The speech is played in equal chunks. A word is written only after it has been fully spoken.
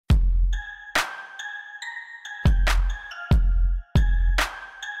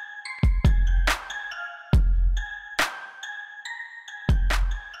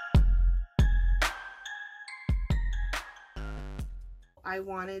I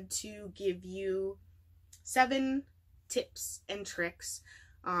wanted to give you 7 tips and tricks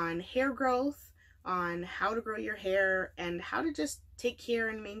on hair growth, on how to grow your hair, and how to just take care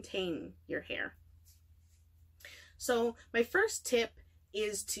and maintain your hair. So my first tip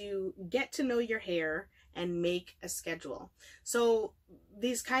is to get to know your hair and make a schedule. So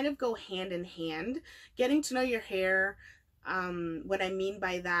these kind of go hand in hand. Getting to know your hair, what I mean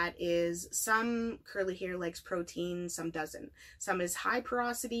by that is some curly hair likes protein, some doesn't. Some is high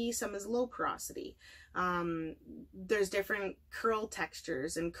porosity, some is low porosity. There's different curl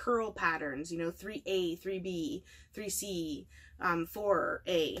textures and curl patterns, you know, 3A, 3B, 3C,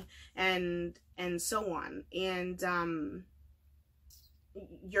 4A, and so on. And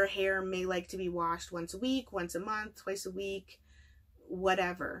your hair may like to be washed once a week, once a month, twice a week,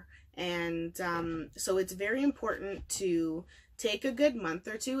 whatever. And so it's very important to take a good month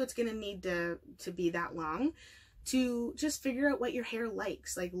or two. It's going to need to be that long to just figure out what your hair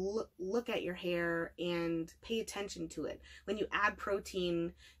likes. Like look at your hair and pay attention to it. When you add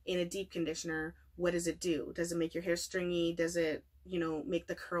protein in a deep conditioner, what does it do? Does it make your hair stringy? Does it, you know, make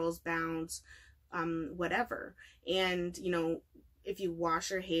the curls bounce? Whatever. And, you know, if you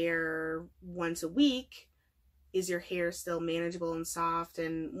wash your hair once a week, is your hair still manageable and soft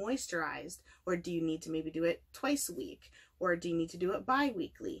and moisturized? Or do you need to maybe do it twice a week? Or do you need to do it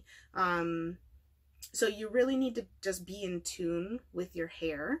bi-weekly? So you really need to just be in tune with your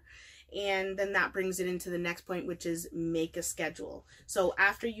hair. And then that brings it into the next point, which is make a schedule. So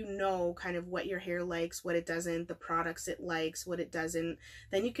after you know kind of what your hair likes, what it doesn't, the products it likes, what it doesn't,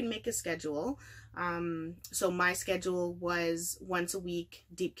 then you can make a schedule. So my schedule was once a week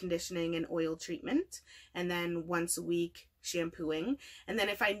deep conditioning and oil treatment, and then once a week shampooing. And then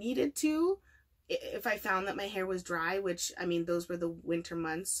if I needed to, if I found that my hair was dry, which, I mean, those were the winter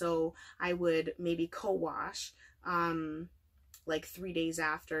months, so I would maybe co-wash, like 3 days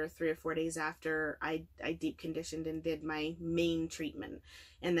after, 3 or 4 days after I deep conditioned and did my main treatment,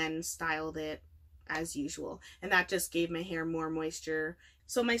 and then styled it as usual. And that just gave my hair more moisture.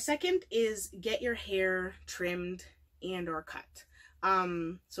 So my second is get your hair trimmed and or cut.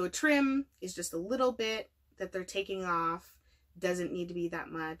 So a trim is just a little bit that they're taking off, doesn't need to be that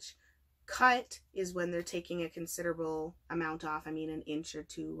much. Cut is when they're taking a considerable amount off. I mean, an inch or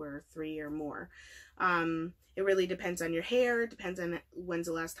 2 or 3 or more. It really depends on your hair, depends on when's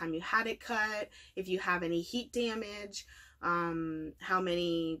the last time you had it cut, if you have any heat damage, how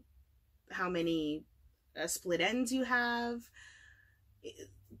many split ends you have.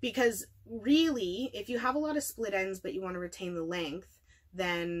 Because really, if you have a lot of split ends but you want to retain the length,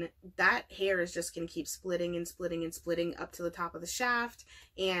 then that hair is just going to keep splitting and splitting and splitting up to the top of the shaft,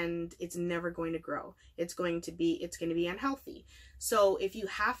 and it's never going to grow. It's going to be unhealthy. So if you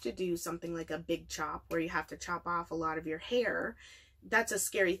have to do something like a big chop where you have to chop off a lot of your hair, that's a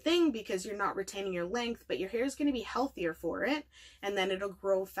scary thing because you're not retaining your length, but your hair is going to be healthier for it, and then it'll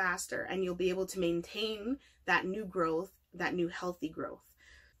grow faster, and you'll be able to maintain that new growth, that new healthy growth.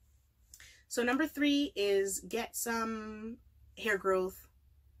 So number 3 is get some hair growth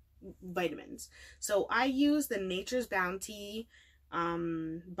vitamins. So I use the Nature's Bounty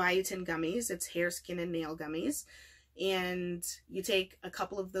biotin gummies. It's hair, skin, and nail gummies. And you take a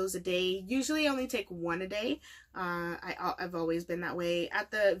couple of those a day. Usually I only take 1 a day. I've always been that way.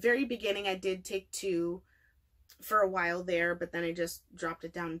 At the very beginning I did take 2 for a while there, but then I just dropped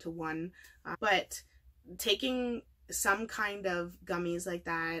it down to 1. But taking some kind of gummies like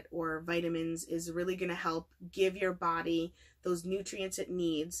that or vitamins is really going to help give your body those nutrients it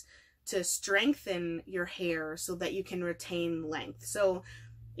needs to strengthen your hair so that you can retain length. So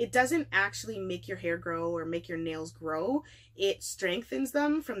it doesn't actually make your hair grow or make your nails grow. It strengthens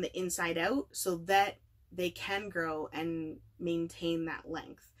them from the inside out so that they can grow and maintain that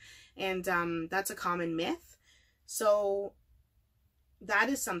length. And that's a common myth. So that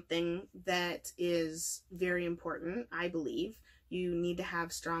is something that is very important, I believe. You need to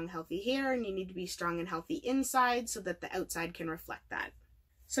have strong, healthy hair, and you need to be strong and healthy inside so that the outside can reflect that.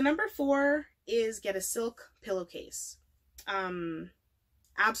 So number 4 is get a silk pillowcase.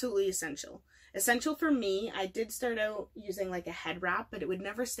 Absolutely essential. Essential for me. I did start out using like a head wrap, but it would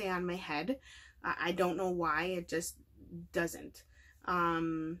never stay on my head. I don't know why, it just doesn't.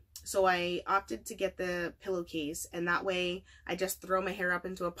 So I opted to get the pillowcase, and that way I just throw my hair up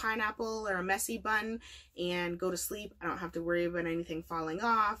into a pineapple or a messy bun and go to sleep. I don't have to worry about anything falling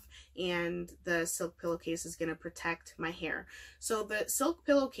off, and the silk pillowcase is going to protect my hair. So the silk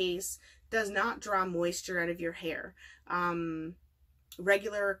pillowcase does not draw moisture out of your hair.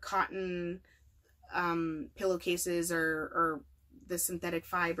 Regular cotton pillowcases or the synthetic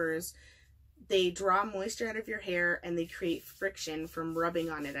fibers, they draw moisture out of your hair and they create friction from rubbing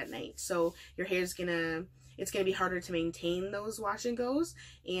on it at night. So your hair's it's gonna be harder to maintain those wash and goes,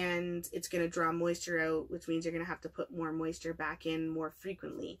 and it's gonna draw moisture out, which means you're gonna have to put more moisture back in more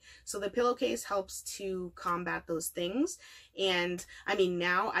frequently. So the pillowcase helps to combat those things. And I mean,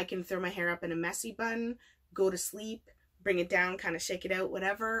 now I can throw my hair up in a messy bun, go to sleep, bring it down, kind of shake it out,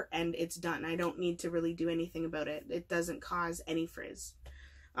 whatever, and it's done. I don't need to really do anything about it. It doesn't cause any frizz.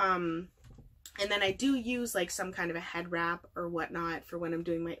 And then I do use like some kind of a head wrap or whatnot for when I'm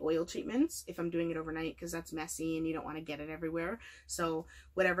doing my oil treatments, if I'm doing it overnight, because that's messy and you don't want to get it everywhere. So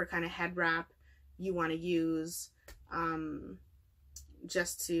whatever kind of head wrap you want to use,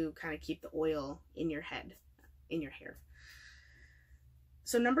 just to kind of keep the oil in your head, in your hair.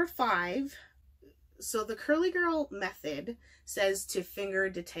 So number 5, so the Curly Girl method says to finger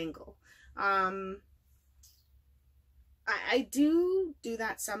detangle. I do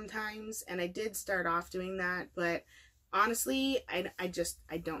that sometimes, and I did start off doing that, but honestly, I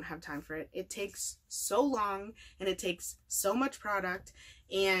don't have time for it. It takes so long, and it takes so much product,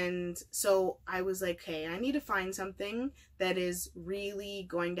 and so I was like, okay, I need to find something that is really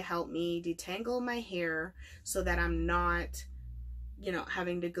going to help me detangle my hair so that I'm not, you know,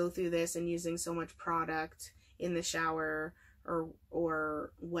 having to go through this and using so much product in the shower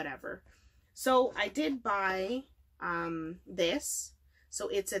or whatever. So I did buy this. So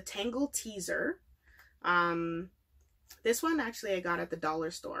it's a Tangle Teaser. This one actually I got at the dollar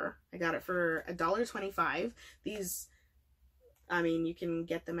store. I got it for $1.25. These, I mean, you can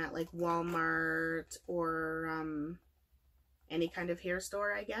get them at like Walmart or any kind of hair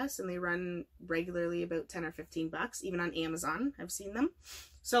store, I guess, and they run regularly about 10 or 15 bucks, even on Amazon. I've seen them.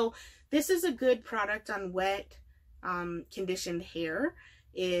 So this is a good product on wet, conditioned hair.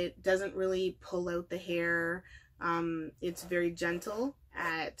 It doesn't really pull out the hair. It's very gentle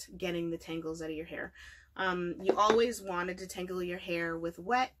at getting the tangles out of your hair. You always want to detangle your hair with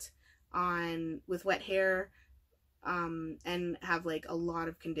wet hair, and have like a lot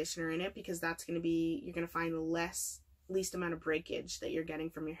of conditioner in it, because that's going to be, you're going to find the least amount of breakage that you're getting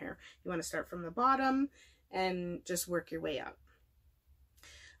from your hair. You want to start from the bottom and just work your way up.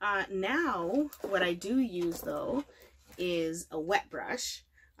 Now, what I do use though is a wet brush.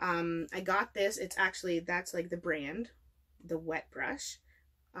 I got this, it's actually, that's like the brand, the Wet Brush,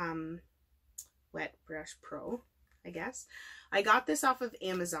 Wet Brush Pro, I guess. I got this off of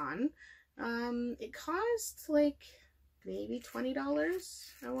Amazon. It cost like maybe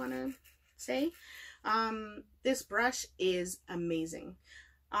 $20, I want to say. This brush is amazing.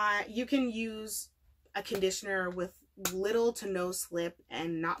 You can use a conditioner with little to no slip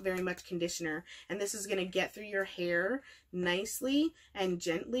and not very much conditioner, and this is going to get through your hair nicely and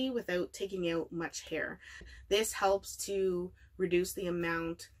gently without taking out much hair. This helps to reduce the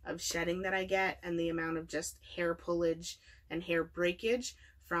amount of shedding that I get and the amount of just hair pullage and hair breakage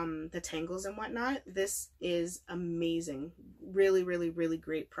from the tangles and whatnot. This is amazing. Really, really, really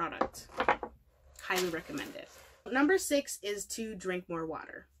great product. Highly recommend it. Number 6 is to drink more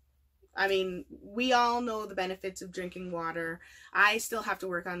water. I mean, we all know the benefits of drinking water. I still have to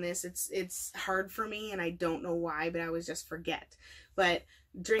work on this. It's hard for me, and I don't know why, but I always just forget. But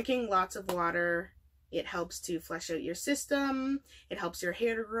drinking lots of water, it helps to flush out your system. It helps your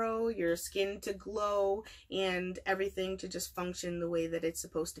hair to grow, your skin to glow, and everything to just function the way that it's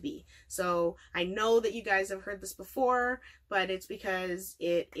supposed to be. So I know that you guys have heard this before, but it's because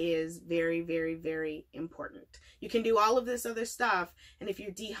it is very, very, very important. You can do all of this other stuff, and if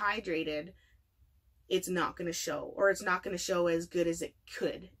you're dehydrated, it's not going to show, or it's not going to show as good as it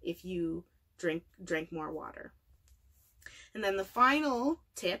could if you drank more water. And then the final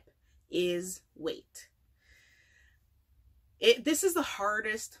tip is wait. This is the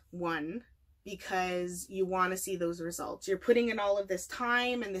hardest one because you want to see those results. You're putting in all of this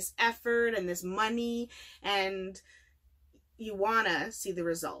time and this effort and this money, and you want to see the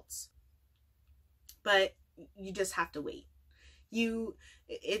results. But you just have to wait.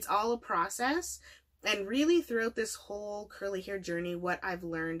 It's all a process. And really throughout this whole curly hair journey, what I've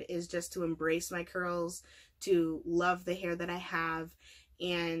learned is just to embrace my curls, to love the hair that I have,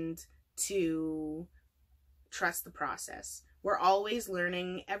 and to trust the process. We're always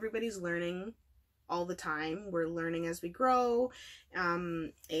learning. Everybody's learning all the time. We're learning as we grow,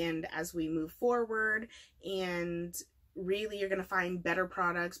 and as we move forward. And really, you're going to find better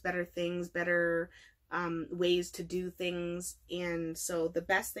products, better things, better ways to do things. And so the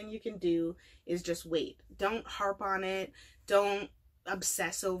best thing you can do is just wait. Don't harp on it. Don't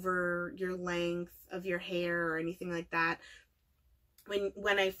obsess over your length of your hair or anything like that.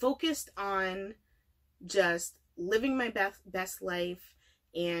 When I focused on just living my best life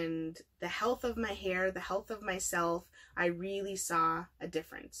and the health of my hair, the health of myself, I really saw a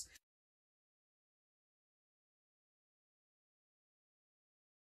difference.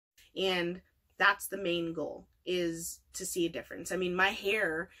 And that's the main goal, is to see a difference. I mean, my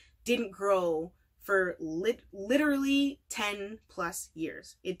hair didn't grow for literally 10 plus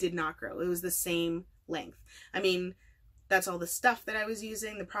years. It did not grow. It was the same length. I mean, that's all the stuff that I was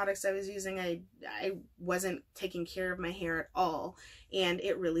using, the products I was using. I wasn't taking care of my hair at all, and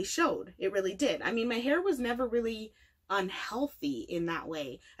it really showed. It really did. I mean, my hair was never really unhealthy in that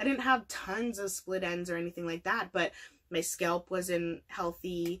way. I didn't have tons of split ends or anything like that, but my scalp wasn't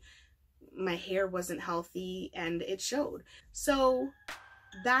healthy, my hair wasn't healthy, and it showed. So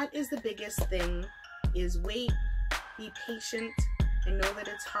that is the biggest thing, is wait, be patient. I know that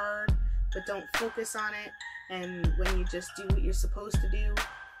it's hard, but don't focus on it. And when you just do what you're supposed to do,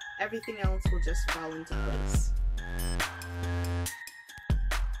 everything else will just fall into place.